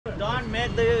Don't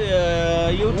make the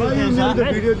YouTube things, huh?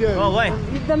 Oh, why?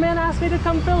 The man asked me to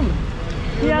come film.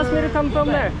 He asked me to come film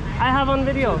there. I have on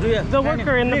video. The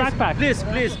worker in the backpack.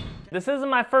 Please. This isn't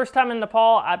my first time in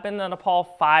Nepal. I've been to Nepal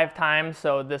 5 times,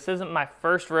 so this isn't my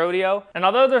first rodeo. And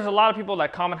although there's a lot of people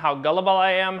that comment how gullible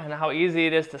I am and how easy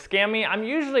it is to scam me, I'm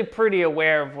usually pretty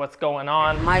aware of what's going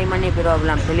on. My money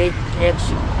problem, please.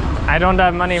 I don't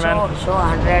have money, man. So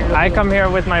 100. I come here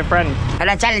with my friend. But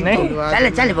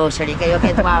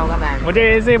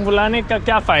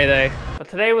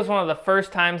today was one of the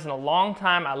first times in a long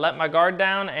time I let my guard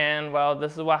down, and well,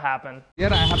 this is what happened. Here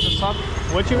I have the shop.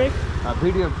 What you make? A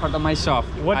video for my shop.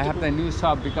 What I have the new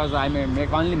shop because I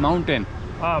make only mountain.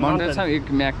 Mountain shop, you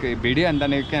can make a video and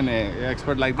then you can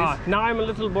export like this. Now I'm a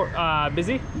little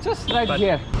busy. Just right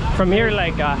here. From here,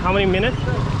 like how many minutes?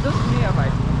 Just nearby.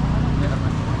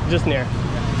 Just near.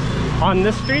 On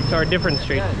this street or a different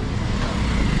street?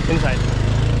 Inside.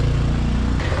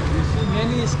 You see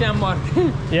many scam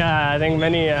working. Yeah, I think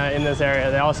many in this area.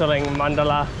 They're also like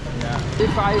mandala. Yeah.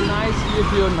 If I nice,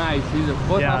 if you're nice,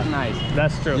 both are nice.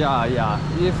 That's true. Yeah.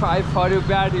 If I for you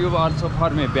bad, you also for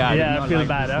me bad. Yeah, you know, I feel like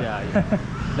bad. Huh? Yeah.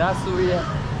 That's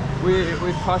we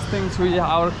first things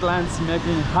our clients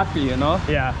making happy, you know.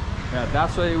 Yeah. Yeah.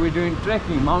 That's why we're doing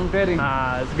trekking, mountaineering.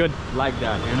 It's good. Like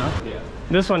that, you know. Yeah.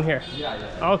 This one here. Yeah.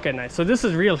 Okay, nice. So this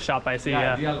is real shop, I see.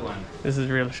 Yeah, real one. This is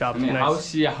real shop. I mean,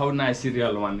 nice. how nice the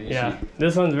real one is. Yeah,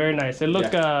 this one's very nice. It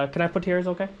look. Can I put here? Is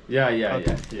okay? Yeah. Yeah,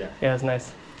 it's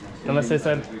nice. Namaste,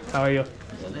 sir. How are you?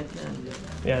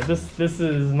 Yeah, this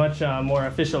is much more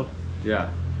official. Yeah.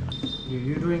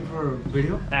 You doing for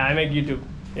video? Yeah, I make YouTube.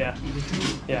 Yeah.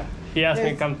 Yeah. He asked me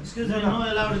to come. Excuse me, no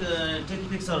allowed take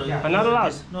picture. Yeah. I'm not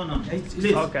allowed? No.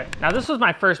 Please. Okay. Now this was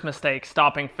my first mistake,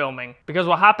 stopping filming, because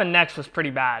what happened next was pretty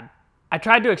bad. I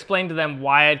tried to explain to them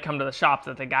why I'd come to the shop,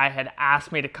 that the guy had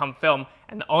asked me to come film,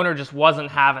 and the owner just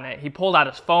wasn't having it. He pulled out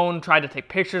his phone, tried to take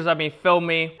pictures of me, film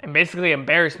me, and basically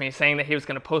embarrassed me, saying that he was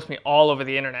going to post me all over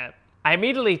the internet. I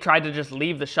immediately tried to just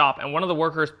leave the shop, and one of the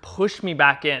workers pushed me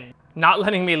back in, not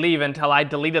letting me leave until I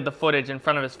deleted the footage in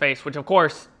front of his face, which of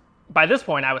course, by this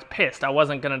point I was pissed. I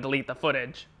wasn't going to delete the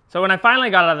footage. So when I finally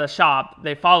got out of the shop,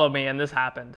 they followed me and this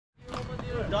happened.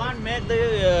 Don't make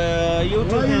the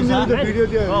YouTube things, huh?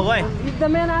 Oh, why? The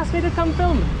man asked me to come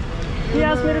film. He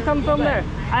asked me to come film there.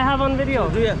 I have on video.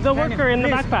 The worker in the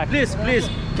backpack. Please,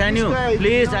 can you?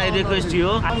 Please, I request you.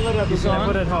 I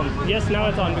put it home. Yes, now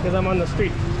it's on because I'm on the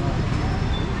street.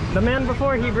 The man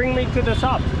before, he bring me to the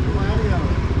shop.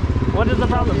 What is the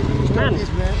problem? Man,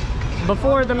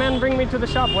 before the man bring me to the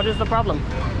shop, what is the problem?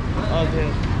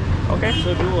 Okay.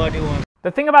 So do what you want. The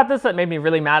thing about this that made me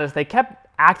really mad is they kept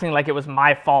acting like it was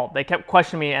my fault. They kept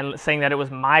questioning me and saying that it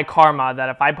was my karma, that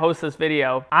if I post this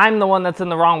video, I'm the one that's in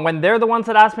the wrong, when they're the ones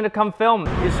that asked me to come film.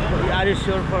 Are you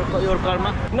sure for your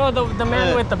karma? No, the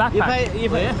man with the backpack.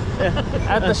 If I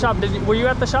at the shop. Were you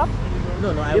at the shop?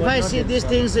 No, if I see these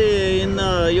things in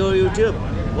your YouTube,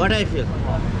 what I feel?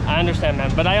 I understand, man,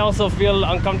 but I also feel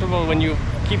uncomfortable when you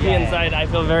keep me inside. I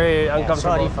feel very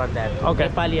uncomfortable. Sorry for that. Okay.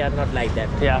 Nepali are not like that.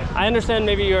 Yeah, I understand.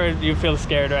 Maybe you feel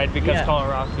scared, right? Because Call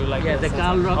Rock, you like. Yeah, the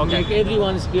Call Rock, like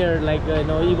everyone's scared. Like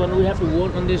even we have to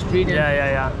walk on the street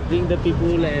and bring the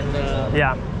people and.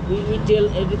 We tell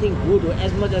everything good,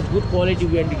 as much as good quality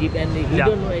we want to give, and we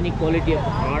don't know any quality of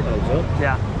art also.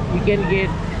 Yeah. We can get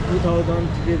 2,000,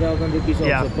 3,000 rupees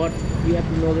also, but you have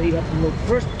to know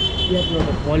first. You have to know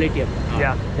the quality of the art.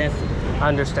 Yeah. That's it. I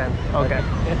understand. Okay.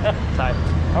 Sorry.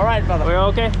 All right, brother. We're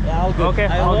okay? Yeah, all good. Okay,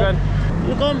 all good.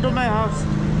 You come to my house.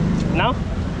 Now?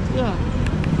 Yeah.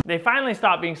 They finally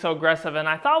stopped being so aggressive, and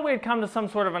I thought we had come to some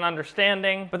sort of an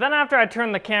understanding. But then after I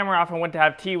turned the camera off and went to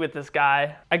have tea with this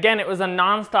guy, again, it was a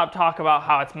non-stop talk about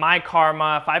how it's my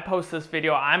karma. If I post this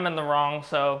video, I'm in the wrong.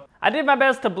 So I did my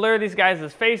best to blur these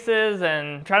guys' faces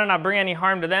and try to not bring any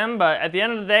harm to them. But at the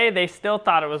end of the day, they still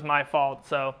thought it was my fault.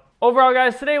 So overall,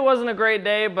 guys, today wasn't a great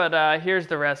day, but here's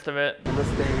the rest of it.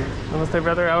 Namaste. Namaste,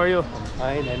 brother. How are you?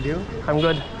 Fine, and you? I'm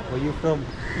good. Where are you from?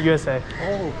 USA.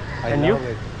 Oh, I And love you?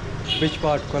 it. Which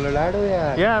part? Colorado?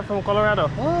 Yeah. Yeah, from Colorado.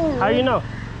 Oh, how you know?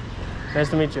 Nice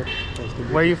to meet you. Nice to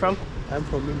meet Where are you from? I'm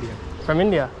from India. From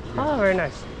India? Yeah. Oh, very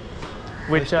nice.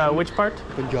 Which part?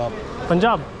 Punjab.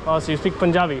 Punjab. Oh, so you speak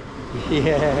Punjabi?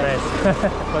 Yeah. Nice.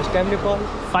 First time Nepal?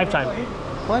 5 times.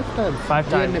 5 times? 5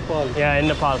 times. In Nepal? Yeah, in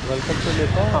Nepal. Welcome to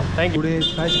Nepal. Oh, thank you. Today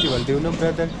is festival. Do you know,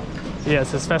 brother?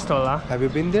 Yes, it's festival, huh? Have you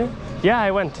been there? Yeah, I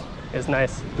went. It's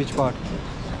nice. Which part?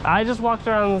 I just walked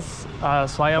around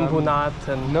Swayambhunath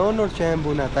and... No, not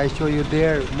Swayambhunath. I show you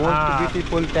there. Most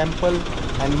beautiful temple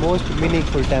and most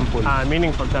meaningful temple.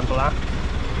 Meaningful temple, huh?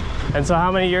 And so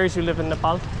how many years you live in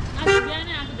Nepal?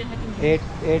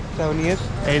 7 years.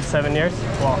 7 years?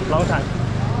 Wow, long time.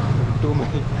 Too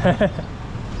many.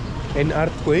 In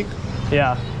earthquake.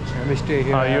 Yeah. I'm stay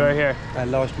here. Oh, you are here. I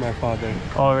lost my father.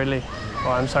 Oh, really?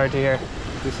 Oh, I'm sorry to hear.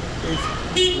 This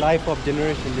is life of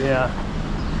generation. Yeah.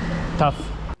 Tough.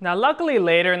 Now, luckily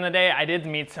later in the day, I did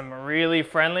meet some really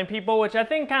friendly people, which I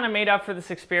think kind of made up for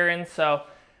this experience. So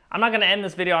I'm not going to end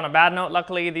this video on a bad note.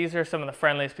 Luckily, these are some of the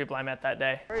friendliest people I met that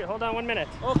day. Hold on 1 minute.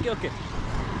 Okay.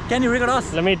 Can you record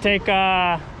us? Let me take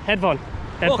headphone.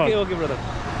 Okay, brother.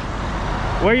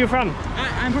 Where are you from?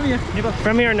 I'm from here, Nepal.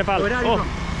 From here in Nepal. Where are you from?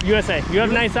 USA. You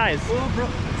have nice eyes. Oh, bro.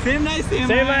 Same eyes.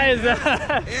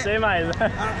 Same eyes.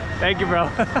 Thank you, bro.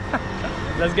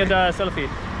 Let's get a selfie.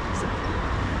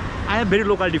 I have very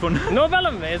local phone. No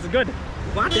problem. It's good.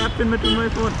 What happened to my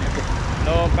phone?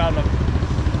 No problem.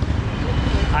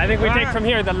 I think we take from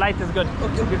here. The light is good.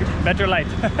 Okay. Better light.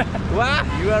 Wow,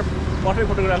 you are perfect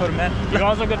photographer, man. You're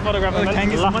also a good photographer, man.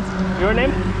 Thank you so much. Your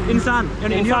name? Insan.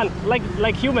 Insan.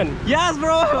 Like human. Yes,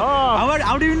 bro. Oh.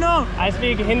 How do you know? I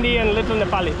speak Hindi and little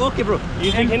Nepali. Okay, bro.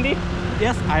 You speak Hindi?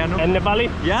 Yes, I know. And Nepali?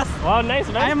 Yes. Wow, nice,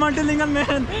 man. I am multilingual,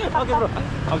 man. Okay, bro.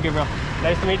 Okay, bro.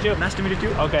 Nice to meet you. Nice to meet you.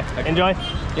 Okay. Enjoy.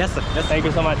 Yes, sir. Yes. Thank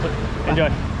you so much.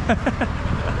 Enjoy.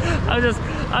 I was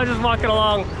just walking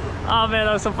along. Oh man,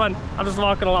 that was so fun. I'm just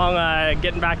walking along,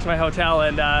 getting back to my hotel,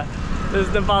 and this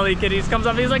Nepali kid, he comes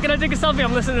up, he's like, "Can I take a selfie?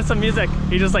 I'm listening to some music."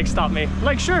 He just like stopped me. I'm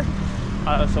like, sure.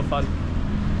 That was so fun.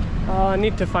 I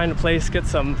need to find a place, get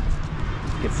some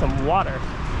water.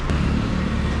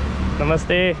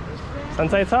 Namaste.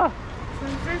 Sansai cha?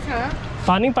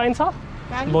 Pani paincha?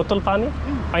 Bottle pani?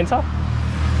 Paincha?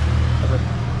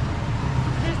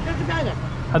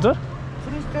 Hazur?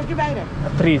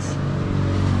 Please.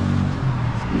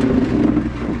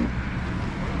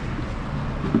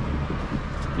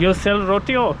 You sell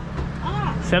roti ho?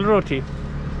 Sell roti?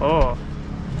 Oh.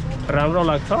 Ramro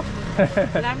lagcha?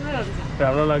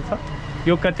 Ramro lagcha?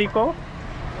 You katiko?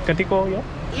 Katiko yo?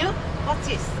 You?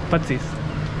 25.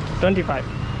 25. 25.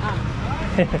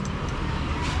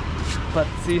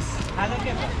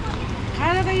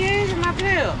 खाना त यही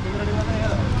मात्रै हो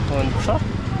हुन्छ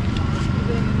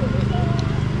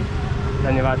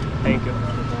धन्यवाद thank you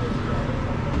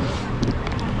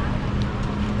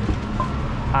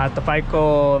तपाईँको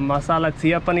मसाला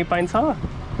chia पनि पाइन्छ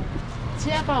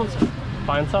चिया पाउँछ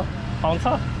पाउँछ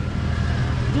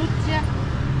दुध chia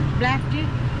black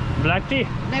tea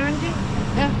lemon tea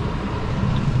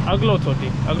अग्लो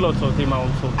चोटीमा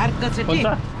आउँछु अर्को हुन्छ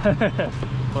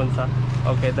हुन्छ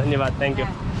ओके धन्यवाद thank you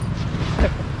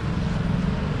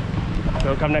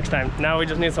We'll come next time. Now we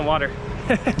just need some water.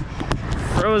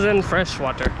 Frozen fresh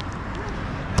water.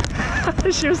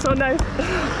 She was so nice.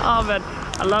 Oh man,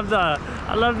 I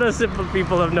love the simple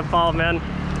people of Nepal, man.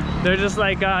 They're just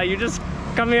like you just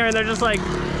come here and they're just like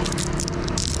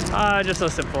just so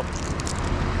simple.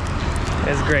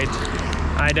 It's great.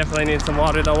 I definitely need some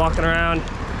water though. Walking around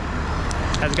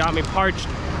has got me parched.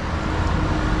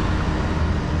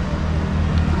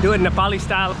 Do it Nepali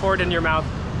style, pour it in your mouth.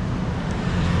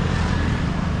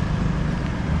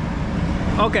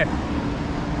 Okay.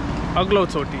 Aglo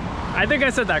choti. I think I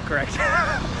said that correct.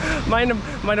 my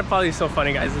Nepali is so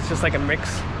funny, guys. It's just like a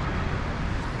mix.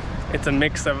 It's a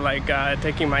mix of like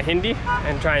taking my Hindi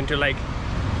and trying to like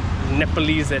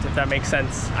Nepalese it, if that makes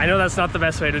sense. I know that's not the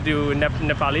best way to do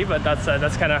Nepali, but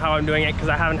that's kind of how I'm doing it because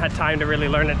I haven't had time to really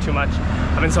learn it too much.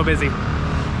 I've been so busy.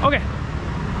 Okay.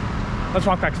 Let's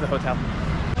walk back to the hotel.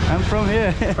 I'm from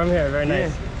here. From here, very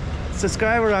nice. Yeah.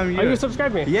 Subscriber, I'm here. Oh, you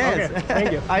subscribed me? Yes. Okay,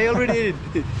 thank you. I already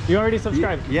did. You already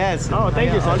subscribed? Yes. Oh,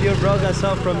 thank you, sir. All your vlogs I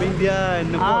saw from India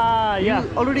and Nepal. Ah, yeah.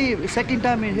 You already second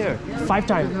time in here. 5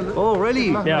 times. Oh, really?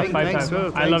 Yeah, 5 Thanks, times.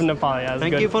 bro. I love Nepal. Yeah, it's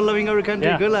Thank good. you for loving our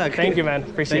country. Yeah. Good luck. Thank you, man.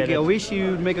 Appreciate Thank you. it. I wish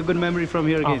you make a good memory from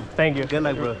here again. Oh, thank you. Good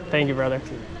luck, bro. Thank you, brother.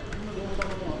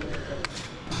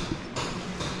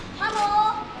 Hello.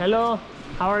 Hello.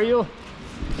 How are you?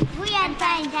 We are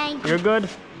fine, thank you. You're good?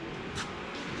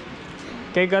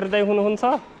 के गर्दै हुनुहुन्छ?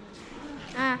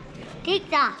 ठिक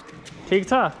छ. ठीक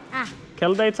छ?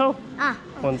 खेल्दै छौ?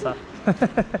 हुन्छ.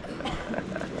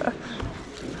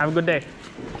 Have a good day.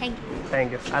 Thank you.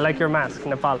 Thank you. I like your mask,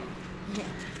 Nepal.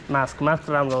 Mask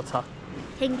राम्रो छ.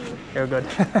 Thank you. You're good.